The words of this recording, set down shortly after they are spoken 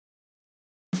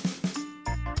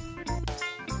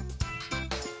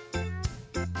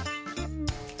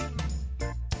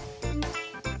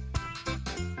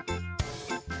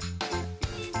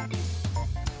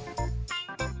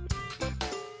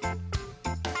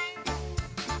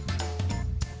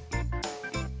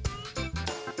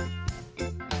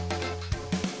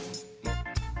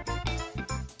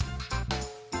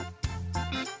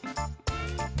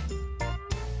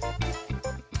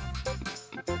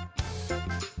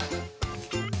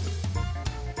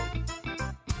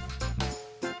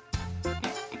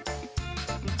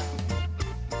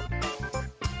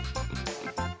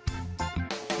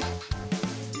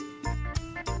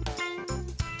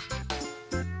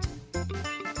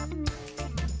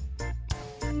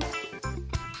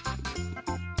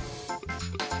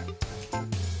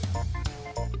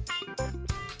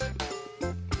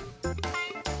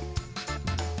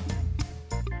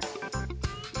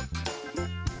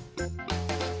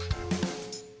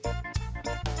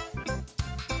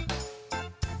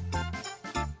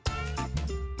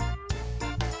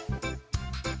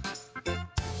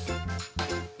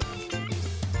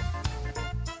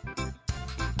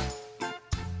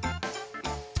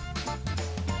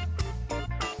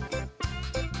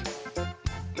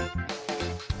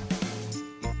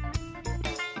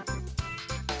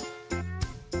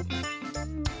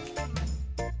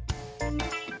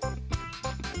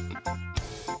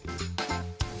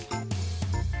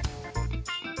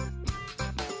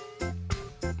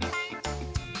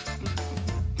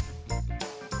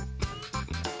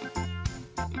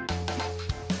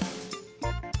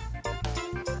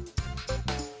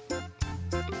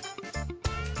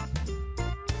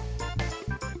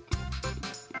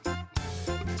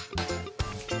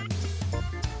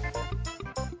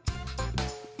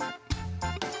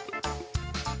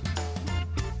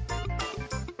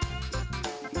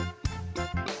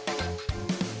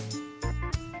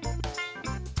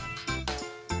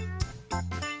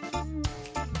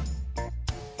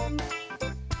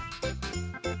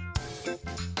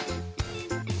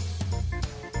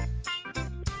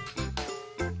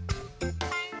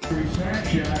Snack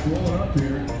Shack rolling up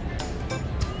here.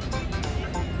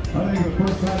 I think the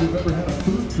first time we've ever had a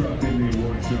food truck in the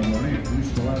award ceremony, at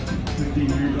least the last 15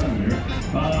 years I'm here.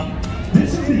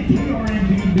 This is the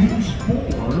KRMD News 4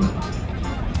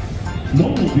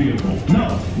 mobile vehicle. No,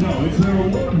 it's their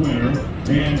award winner.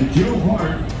 And Joe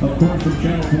Hart, of course, from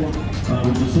Channel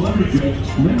 4, was a celebrity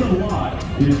judge. Linda Lott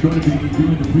is going to be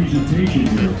doing the presentation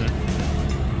here.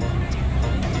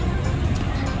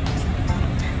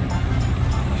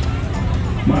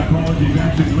 My apologies,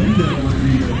 actually Linda was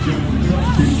the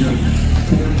substitute judge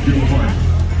for Joe Hart.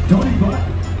 Tony Butt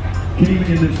came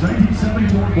in this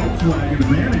 1974 Volkswagen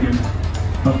Vanagon.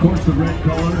 Of course, the red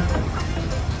color.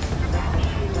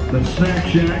 The Snack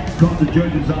Shack caught the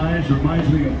judge's eyes. Reminds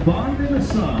me of Bond in the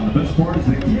Sun. The best part is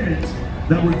the kids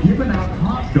that were giving out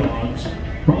hot dogs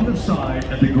from the side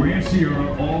at the Grand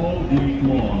Sierra all week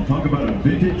long. Talk about a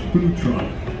vintage food truck.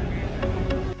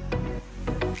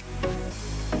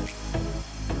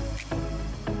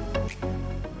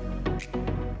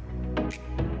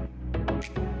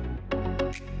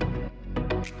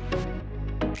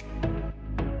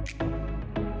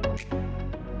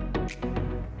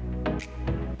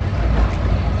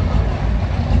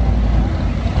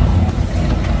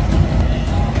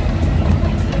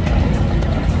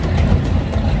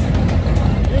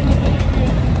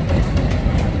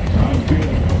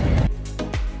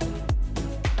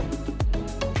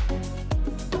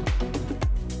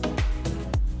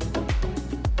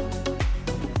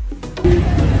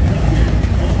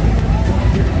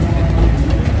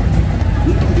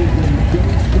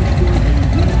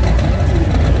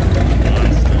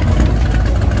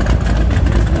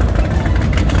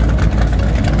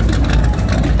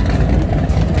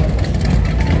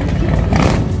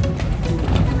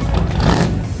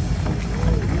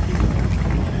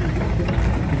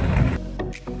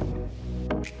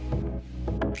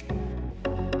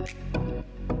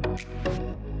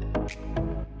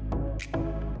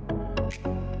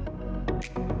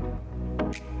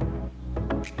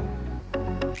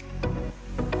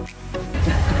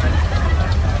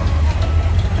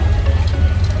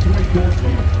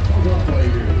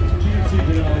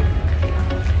 GMC